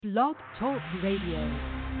Blog Talk Radio.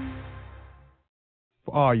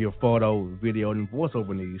 For all your photo, video, and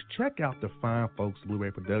voiceover needs, check out the fine folks at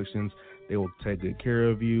Blueberry Productions. They will take good care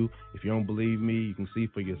of you. If you don't believe me, you can see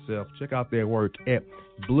for yourself. Check out their work at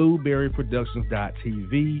blueberryproductions.tv,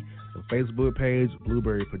 the Facebook page,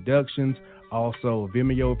 Blueberry Productions, also a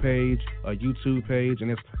Vimeo page, a YouTube page, and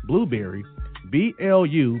it's Blueberry,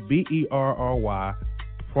 Bluberry,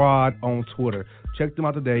 Prod on Twitter. Check them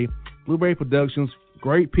out today. Blueberry Productions,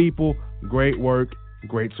 great people, great work,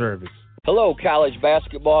 great service. Hello, college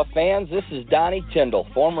basketball fans. This is Donnie Tyndall,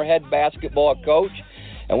 former head basketball coach,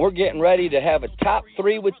 and we're getting ready to have a top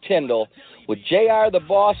three with Tyndall, with JR the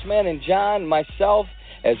Bossman and John, myself,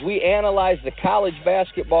 as we analyze the college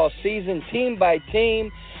basketball season team by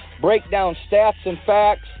team, break down stats and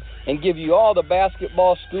facts, and give you all the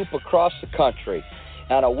basketball scoop across the country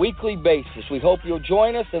on a weekly basis. We hope you'll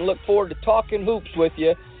join us and look forward to talking hoops with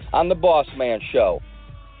you on the Bossman Show.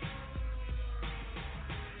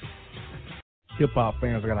 Hip-hop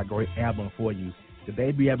fans, I got a great album for you. The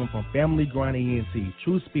debut album from Family Grind ENT,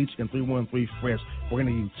 True Speech and 313 Fresh. We're going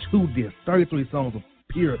to use 2 discs, 33 songs of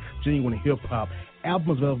pure, genuine hip-hop.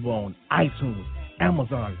 Albums available on iTunes,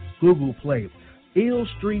 Amazon, Google Play,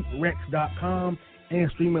 illstreetrex.com,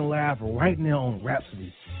 and streaming live right now on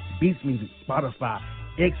Rhapsody, Beats Music, Spotify,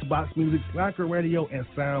 Xbox Music, Slacker Radio, and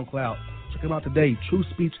SoundCloud. Check them out today, True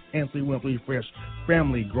Speech and 313 Fresh,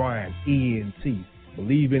 Family Grind ENT.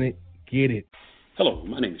 Believe in it, get it. Hello,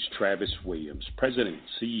 my name is Travis Williams, President and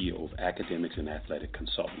CEO of Academics and Athletic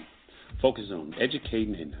Consulting, focusing on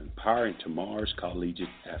educating and empowering tomorrow's collegiate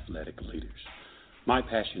athletic leaders. My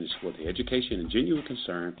passion is for the education and genuine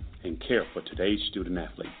concern and care for today's student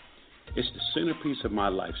athlete. It's the centerpiece of my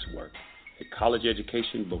life's work. A college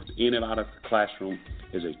education, both in and out of the classroom,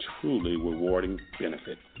 is a truly rewarding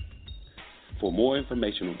benefit. For more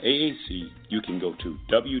information on AAC, you can go to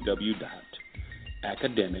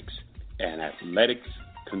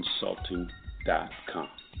www.academicsandathleticsconsulting.com.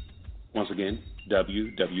 Once again,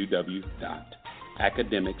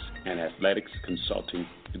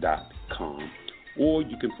 www.academicsandathleticsconsulting.com. Or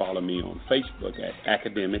you can follow me on Facebook at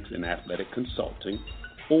Academics and Athletic Consulting,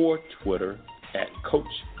 or Twitter at Coach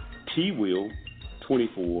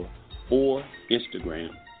TWill24, or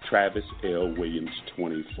Instagram Travis L. Williams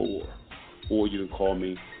 24. Or you can call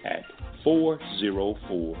me at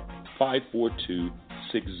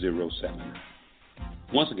 404-542-6079.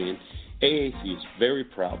 Once again, AAC is very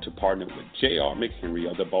proud to partner with J.R. McHenry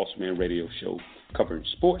of the Bossman Radio Show, covering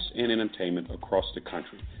sports and entertainment across the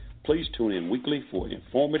country. Please tune in weekly for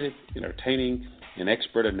informative, entertaining, and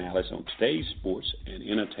expert analysis on today's sports and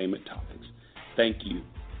entertainment topics. Thank you.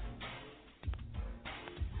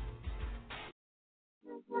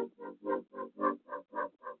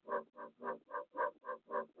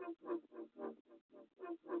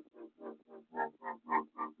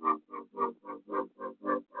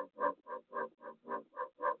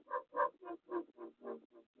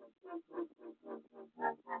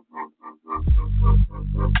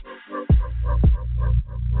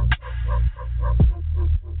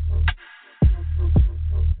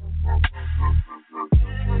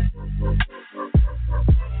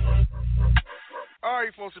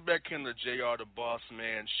 Folks, are back in the JR the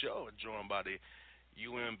Bossman Show, joined by the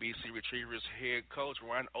UMBC Retrievers head coach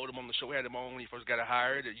Ryan Odom on the show. We had him on when he first got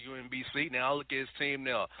hired at UMBC. Now look at his team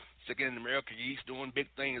now, second in the America East, doing big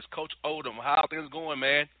things. Coach Odom, how are things going,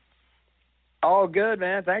 man? All good,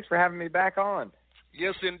 man. Thanks for having me back on.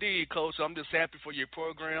 Yes, indeed, Coach. I'm just happy for your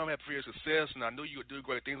program, happy for your success, and I knew you would do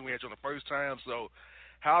great things when we had you on the first time. So,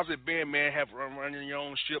 how's it been, man? Running your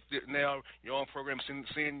own ship now, your own program,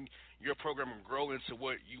 seeing your program grow into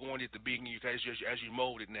what you want it to be as you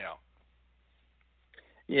mold it now?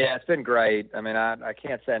 Yeah, it's been great. I mean, I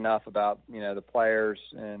can't say enough about, the players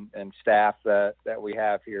and staff that we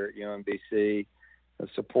have here at UMBC. The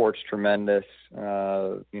support's tremendous.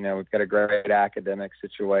 We've got a great academic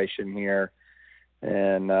situation here,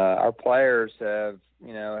 and our players have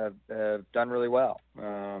done really well.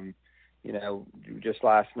 Just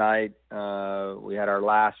last night we had our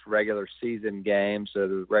last regular season game, so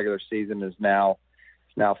the regular season is now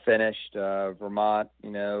finished. Vermont,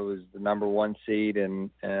 is the number 1 seed,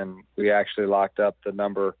 and we actually locked up the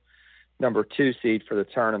number 2 seed for the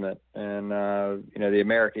tournament. And the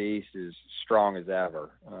America East is strong as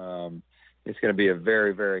ever. It's going to be a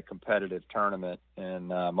very, very competitive tournament, and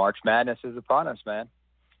March Madness is upon us, man.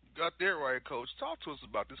 Got that right, Coach. Talk to us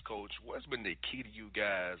about this, Coach. What's been the key to you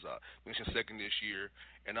guys? Mentioned second this year,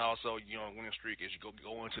 and also winning streak as you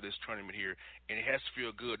go into this tournament here, and it has to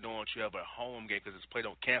feel good knowing that you have a home game because it's played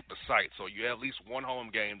on campus site. So you have at least one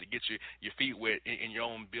home game to get your feet wet in your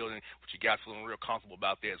own building, but you guys feeling real comfortable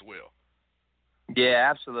about that as well.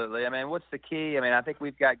 Yeah, absolutely. I mean, what's the key? I mean, I think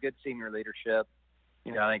we've got good senior leadership.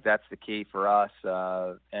 I think that's the key for us,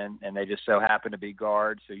 and they just so happen to be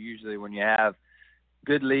guards. So usually when you have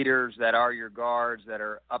good leaders that are your guards, that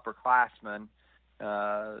are upperclassmen,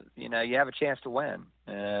 you have a chance to win.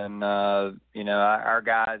 And, our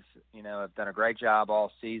guys, have done a great job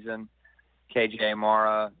all season. KJ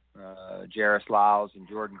Mara, Jairus Lyles, and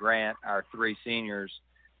Jordan Grant, our three seniors,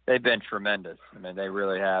 they've been tremendous. I mean, they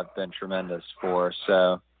really have been tremendous for us.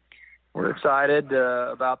 So we're excited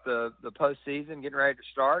about the postseason, getting ready to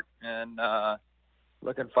start, and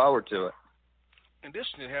looking forward to it. In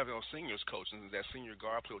addition to having those seniors, Coach, and that senior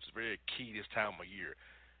guard play, which is very key this time of year,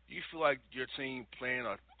 do you feel like your team playing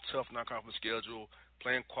a tough non-conference schedule,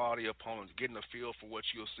 playing quality opponents, getting a feel for what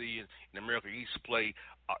you'll see in America East play,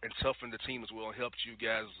 and toughening the team as well, and helped you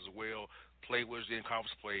guys as well play with in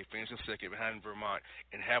conference play, finishing second behind Vermont,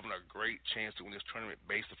 and having a great chance to win this tournament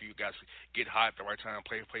based if you guys get hot at the right time,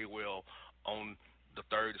 play well on the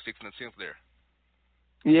 3rd, the 6th, and the 10th there?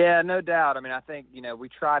 Yeah, no doubt. I mean, I think, we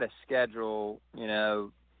try to schedule,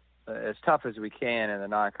 as tough as we can in the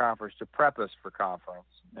non-conference to prep us for conference.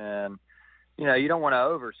 And, you don't want to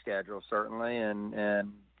overschedule, certainly,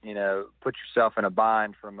 and put yourself in a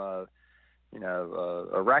bind from a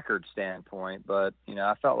record standpoint. But,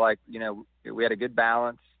 I felt like, we had a good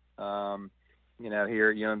balance, here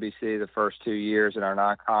at UMBC the first 2 years in our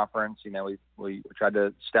non-conference. We tried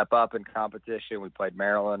to step up in competition. We played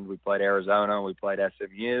Maryland, we played Arizona, we played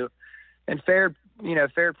SMU, and fared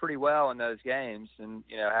pretty well in those games, and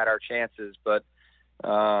had our chances. But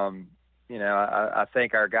I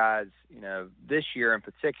think our guys, this year in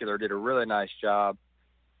particular, did a really nice job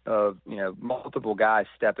of multiple guys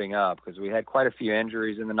stepping up, because we had quite a few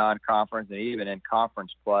injuries in the non-conference and even in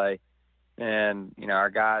conference play. And, our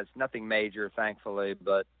guys, nothing major, thankfully,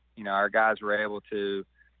 but, our guys were able to,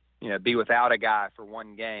 be without a guy for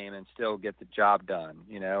one game and still get the job done,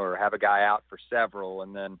 or have a guy out for several,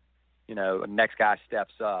 and then, the next guy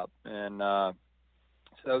steps up. And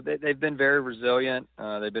so they've been very resilient.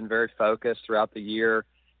 They've been very focused throughout the year.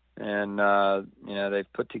 And,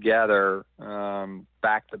 they've put together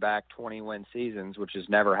back-to-back 20-win seasons, which has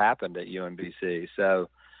never happened at UMBC. So,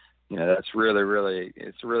 that's really, really,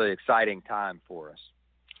 it's a really exciting time for us.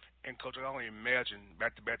 And, Coach, I can only imagine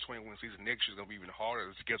back-to-back 20-win season next year is going to be even harder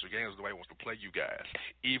to schedule games the way he wants to play you guys,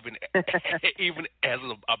 even as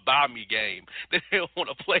a buy-me game. They don't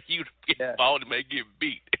want to play you to get the ball to make get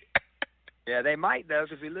beat. Yeah, they might, though,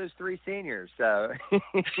 because we lose 3 seniors, so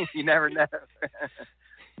you never know.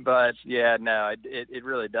 But, yeah, no, it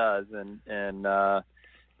really does. And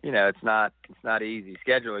it's not easy.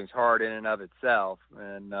 Scheduling's hard in and of itself,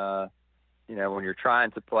 and when you're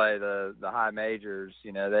trying to play the high majors,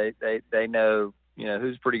 they know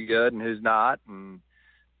who's pretty good and who's not, and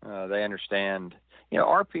they understand.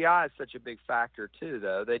 RPI is such a big factor too,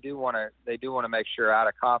 though. They do want to make sure out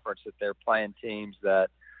of conference that they're playing teams that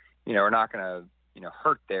are not going to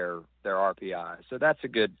hurt their RPI. So that's a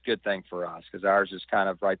good thing for us, because ours is kind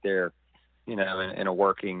of right there, in a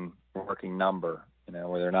working number.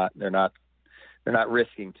 Where they're not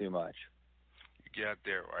risking too much. You got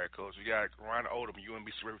there, right, Coach. We got Ryan Odom,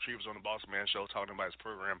 UMBC Retrievers, on the Bossman Show, talking about his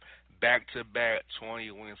program, back-to-back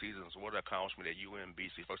 20-win seasons. What an accomplishment at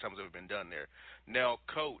UMBC. First time it's ever been done there. Now,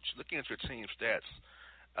 Coach, looking at your team stats,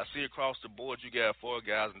 I see across the board you got 4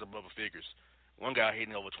 guys in the double figures. One guy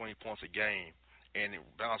hitting over 20 points a game, and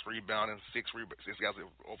balance rebounding, 6 guys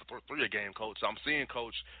over 3 a game, Coach. So I'm seeing,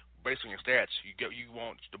 Coach, based on your stats, you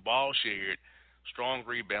want the ball shared, strong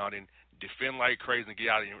rebounding, defend like crazy, and get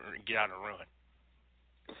out and run.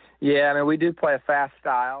 Yeah, I mean, we do play a fast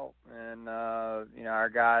style, and our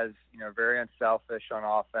guys, very unselfish on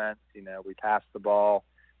offense. We pass the ball.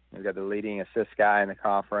 We've got the leading assist guy in the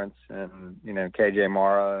conference, and KJ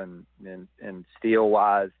Mara, and steal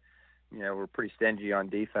wise, we're pretty stingy on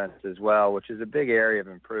defense as well, which is a big area of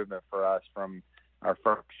improvement for us from our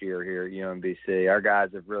first year here at UMBC. Our guys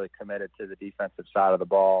have really committed to the defensive side of the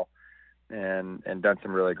ball, and done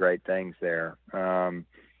some really great things there.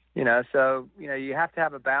 So you have to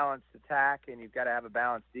have a balanced attack, and you've got to have a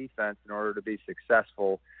balanced defense in order to be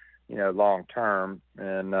successful, long term.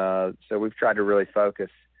 And so we've tried to really focus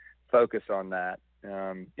on that.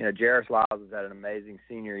 Jairus Lyles has had an amazing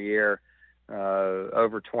senior year,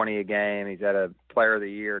 over 20 a game. He's had a Player of the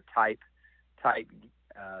Year type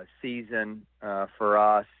season for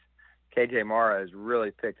us. KJ Mara has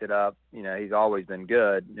really picked it up. He's always been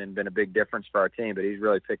good and been a big difference for our team, but he's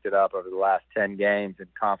really picked it up over the last 10 games in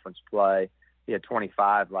conference play. He had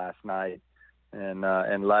 25 last night and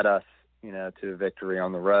led us, to a victory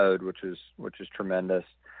on the road, which is tremendous.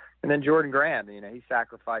 And then Jordan Graham, he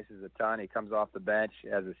sacrifices a ton. He comes off the bench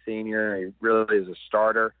as a senior. He really is a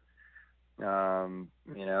starter, and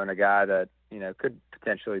a guy that, could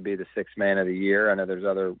potentially be the sixth man of the year. I know there's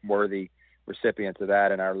other worthy recipients of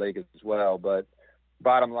that in our league as well. But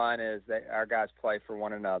bottom line is that our guys play for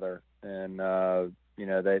one another, and,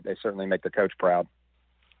 they certainly make the coach proud.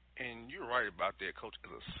 And you're right about that, Coach.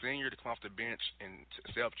 As a senior to come off the bench and to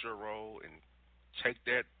accept your role and take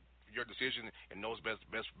your decision and knows best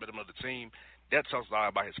betterment of the team, that tells a lot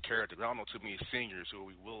about his character. I don't know too many seniors who will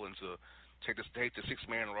be willing to take the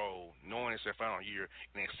six-man role, knowing it's their final year,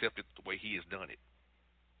 and accept it the way he has done it.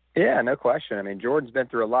 Yeah, no question. I mean, Jordan's been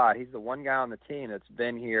through a lot. He's the one guy on the team that's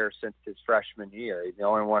been here since his freshman year. He's the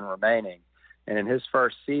only one remaining. And in his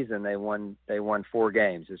first season, they won 4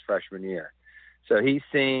 games his freshman year. So he's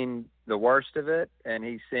seen the worst of it, and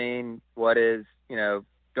he's seen what is,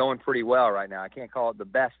 going pretty well right now. I can't call it the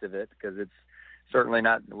best of it because it's certainly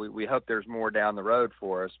not. We hope there's more down the road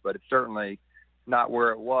for us, but it's certainly not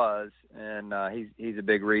where it was. And he's a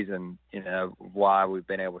big reason, why we've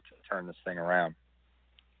been able to turn this thing around.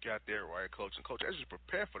 Got there right, Coach. And, Coach, as you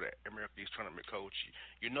prepare for that American East tournament, Coach,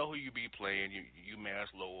 you know who you be playing, UMass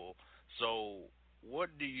Lowell. So what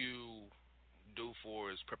do you do for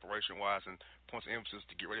his preparation-wise and points of emphasis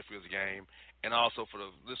to get ready for his game? And also for the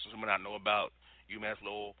listeners who may not know about UMass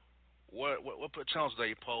Lowell, what challenges do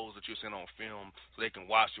they pose that you're seeing on film so they can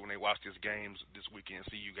watch you when they watch these games this weekend and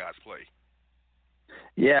see you guys play?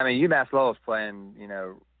 Yeah, I mean, UMass Lowell's playing,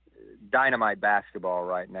 dynamite basketball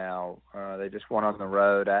right now. They just won on the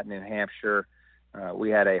road at New Hampshire. We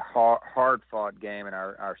had a hard-fought game in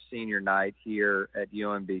our senior night here at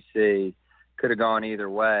UMBC. Could have gone either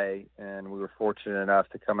way, and we were fortunate enough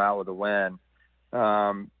to come out with a win.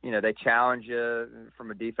 They challenge you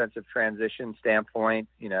from a defensive transition standpoint.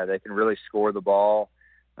 They can really score the ball.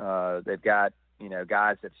 They've got,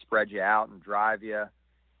 guys that spread you out and drive you,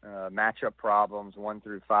 matchup problems 1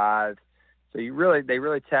 through 5. So they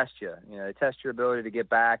really test you. They test your ability to get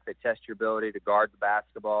back. They test your ability to guard the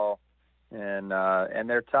basketball, and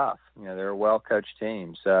they're tough. They're a well-coached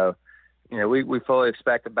team. So, we fully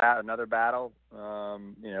expect another battle.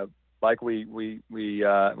 Like we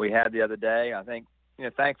had the other day. I think,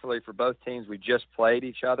 thankfully for both teams, we just played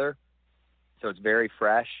each other, so it's very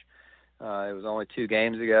fresh. It was only 2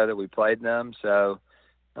 games ago that we played them. So,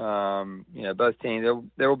 both teams.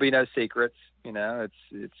 There will be no secrets.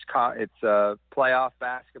 It's playoff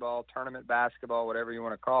basketball, tournament basketball, whatever you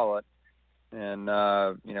want to call it. And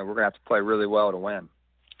we're gonna have to play really well to win.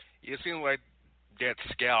 It seems like that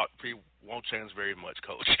scout won't change very much,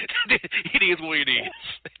 Coach. It is what it is.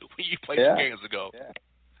 When you played 2 games ago.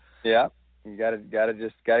 Yeah. You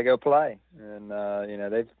gotta go play. And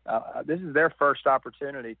this is their first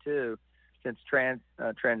opportunity too, since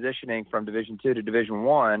transitioning from Division II to Division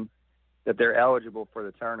I, that they're eligible for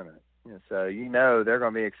the tournament. So they're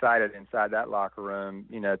going to be excited inside that locker room,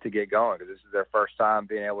 to get going, because this is their first time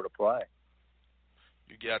being able to play.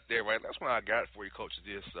 You got there right. That's what I got for you, Coach.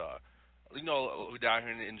 This, we're down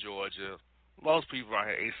here in Georgia. Most people around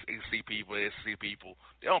here, AC people, SEC people,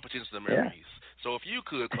 they don't participate in the American East. So if you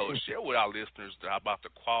could, Coach, share with our listeners about the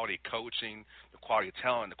quality coaching, the quality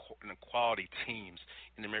talent, and the quality teams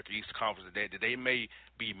in the American East Conference that they may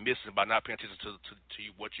be missing by not paying attention to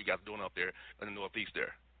what you guys are doing up there in the Northeast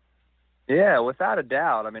there. Yeah, without a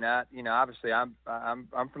doubt. I mean, obviously I'm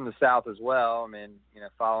from the South as well. I mean,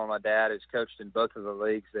 following my dad, who's coached in both of the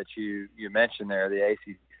leagues that you mentioned there, the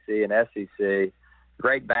ACC and SEC.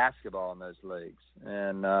 Great basketball in those leagues,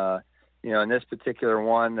 and in this particular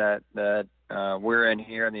one that we're in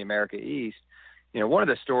here in the America East, one of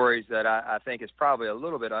the stories that I think is probably a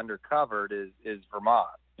little bit undercovered is Vermont.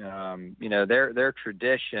 Their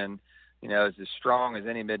tradition, is as strong as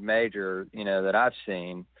any mid-major, that I've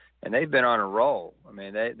seen. And they've been on a roll. I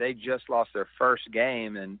mean, they just lost their first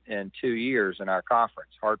game in 2 years in our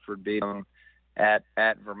conference. Hartford beat them at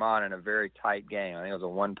Vermont in a very tight game. I think it was a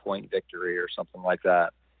 1-point victory or something like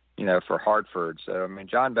that, for Hartford. So, I mean,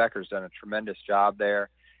 John Becker's done a tremendous job there.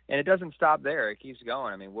 And it doesn't stop there. It keeps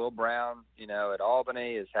going. I mean, Will Brown, at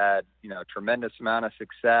Albany has had, a tremendous amount of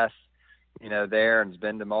success, there, and has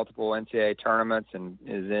been to multiple NCAA tournaments and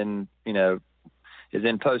is in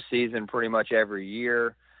postseason pretty much every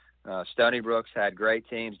year. Stony Brook's had great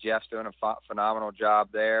teams. Jeff's doing a phenomenal job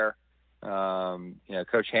there.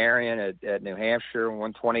 Coach Harrion at New Hampshire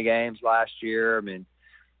won 20 games last year. I mean,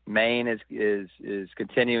 Maine is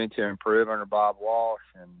continuing to improve under Bob Walsh,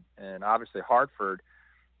 and obviously Hartford,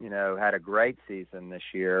 had a great season this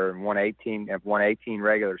year and won 18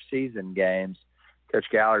 regular season games. Coach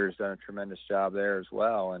Gallagher's done a tremendous job there as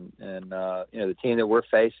well, and the team that we're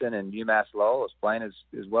facing and UMass Lowell is playing as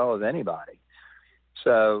well as anybody.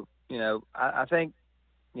 So I think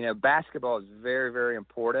basketball is very, very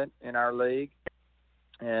important in our league,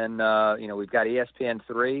 and we've got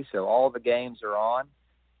ESPN3, so all the games are on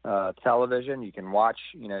television. You can watch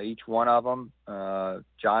each one of them.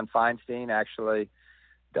 John Feinstein actually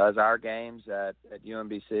does our games at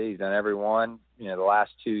UMBC. He's done every one the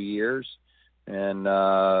last 2 years. And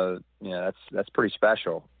that's pretty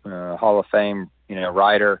special. Hall of Fame,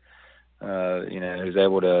 writer, who's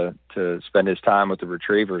able to spend his time with the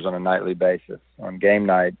Retrievers on a nightly basis on game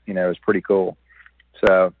night, is pretty cool.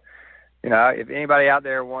 So, if anybody out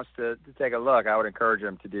there wants to take a look, I would encourage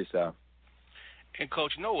them to do so. And,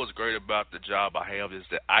 Coach, what's great about the job I have is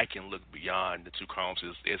that I can look beyond the two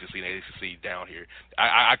conferences, SEC and ACC down here.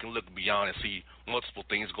 I can look beyond and see multiple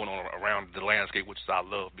things going on around the landscape, which I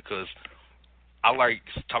love, because I like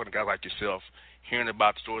talking to guys like yourself, hearing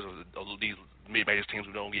about the stories of these mid-major teams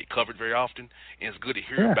who don't get covered very often, and it's good to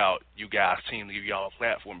hear about you guys' team to give y'all a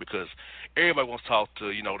platform, because everybody wants to talk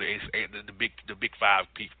to the big five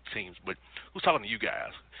teams, but who's talking to you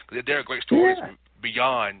guys? Because there are great stories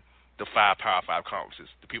beyond the Power Five conferences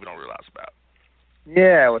that people don't realize about.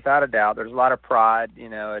 Yeah, without a doubt, there's a lot of pride,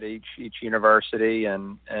 at each university,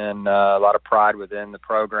 and a lot of pride within the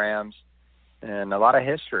programs, and a lot of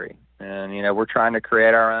history. And, we're trying to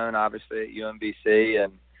create our own, obviously, at UMBC.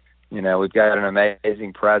 And, we've got an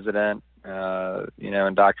amazing president,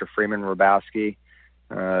 and Dr. Freeman Rabowski,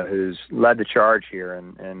 who's led the charge here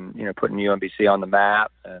and putting UMBC on the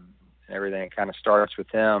map, and everything kind of starts with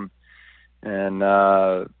him. And,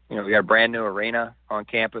 we got a brand new arena on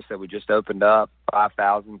campus that we just opened up,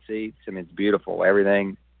 5,000 seats. I mean, it's beautiful.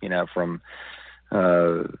 Everything, from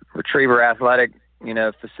Retriever athletic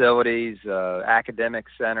facilities, academic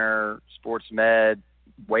center, sports med,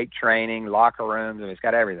 weight training, locker rooms. I mean, it's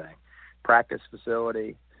got everything. Practice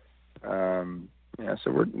facility. So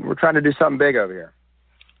we're trying to do something big over here.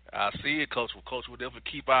 I see it, Coach. Well, Coach, we'll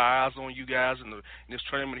definitely keep our eyes on you guys in this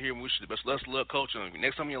tournament here. And wish you the best luck, Coach. And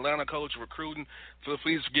next time you're in Atlanta, Coach, recruiting,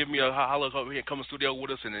 please give me a holler over here and come in the studio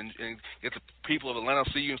with us and get the people of Atlanta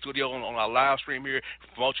see you in the studio on our live stream here.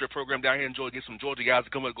 Promote your program down here. Get some Georgia guys to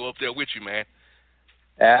come and go up there with you, man.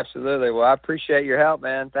 Absolutely. Well, I appreciate your help,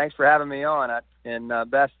 man. Thanks for having me on. And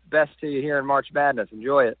best to you here in March Madness.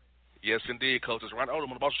 Enjoy it. Yes, indeed, Coach. It's Ryan Odom on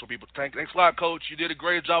the Bossman Show, people. Thanks a lot, Coach. You did a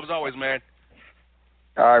great job as always, man.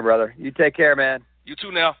 All right, brother. You take care, man. You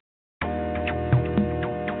too now.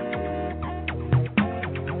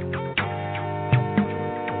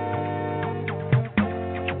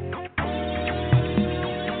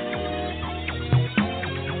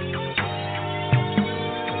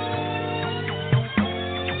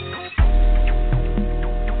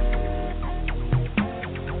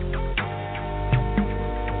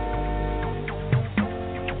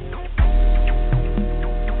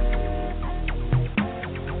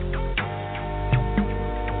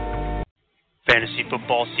 Fantasy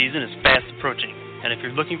football season is fast approaching, and if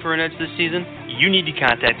you're looking for an edge this season, you need to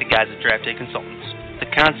contact the guys at Draft Day Consultants. The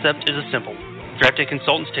concept is a simple one. Draft Day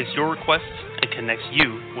Consultants takes your requests and connects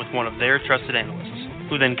you with one of their trusted analysts,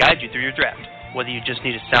 who then guide you through your draft, whether you just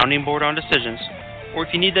need a sounding board on decisions, or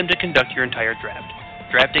if you need them to conduct your entire draft.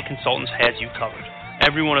 Draft Day Consultants has you covered.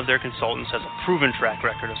 Every one of their consultants has a proven track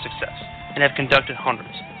record of success, and have conducted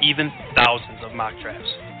hundreds, even thousands of mock drafts.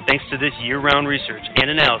 Thanks to this year-round research and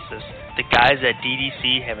analysis, the guys at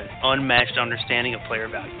DDC have an unmatched understanding of player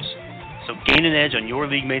values. So gain an edge on your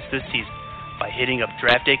league mates this season by hitting up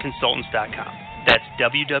draftdayconsultants.com. That's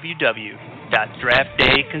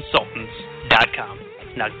www.draftdayconsultants.com.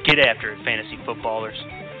 Now get after it, fantasy footballers.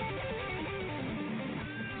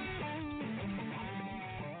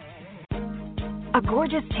 A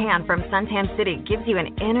gorgeous tan from Suntan City gives you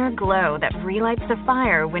an inner glow that relights the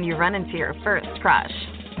fire when you run into your first crush.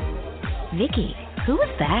 Vicky, who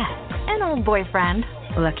was that? An old boyfriend.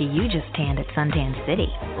 Lucky you just tanned at Suntan City.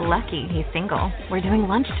 Lucky he's single. We're doing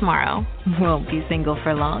lunch tomorrow. Won't be single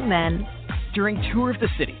for long then. During Tour of the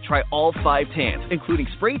City, try all 5 tans, including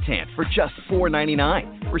spray tan, for just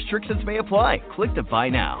 $4.99. Restrictions may apply. Click to buy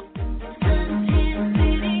now.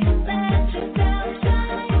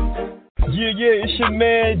 Yeah, it's your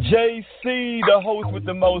man JC, the host with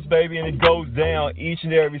the most, baby, and it goes down each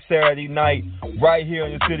and every Saturday night right here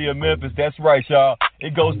in the city of Memphis. That's right, y'all.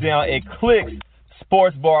 It goes down at Clicks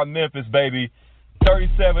Sports Bar Memphis, baby.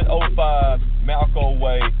 3705 Malco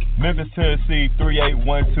Way, Memphis, Tennessee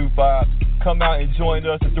 38125. Come out and join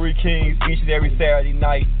us, the Three Kings, each and every Saturday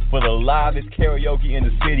night for the livest karaoke in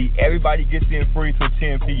the city. Everybody gets in free till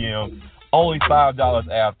 10 p.m. Only $5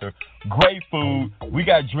 after. Great food. We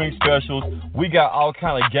got drink specials. We got all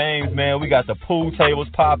kind of games, man. We got the pool tables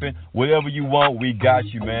popping. Whatever you want, we got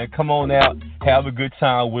you, man. Come on out. Have a good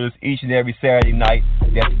time with us each and every Saturday night.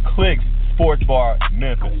 That's Clicks Sports Bar,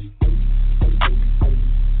 Memphis.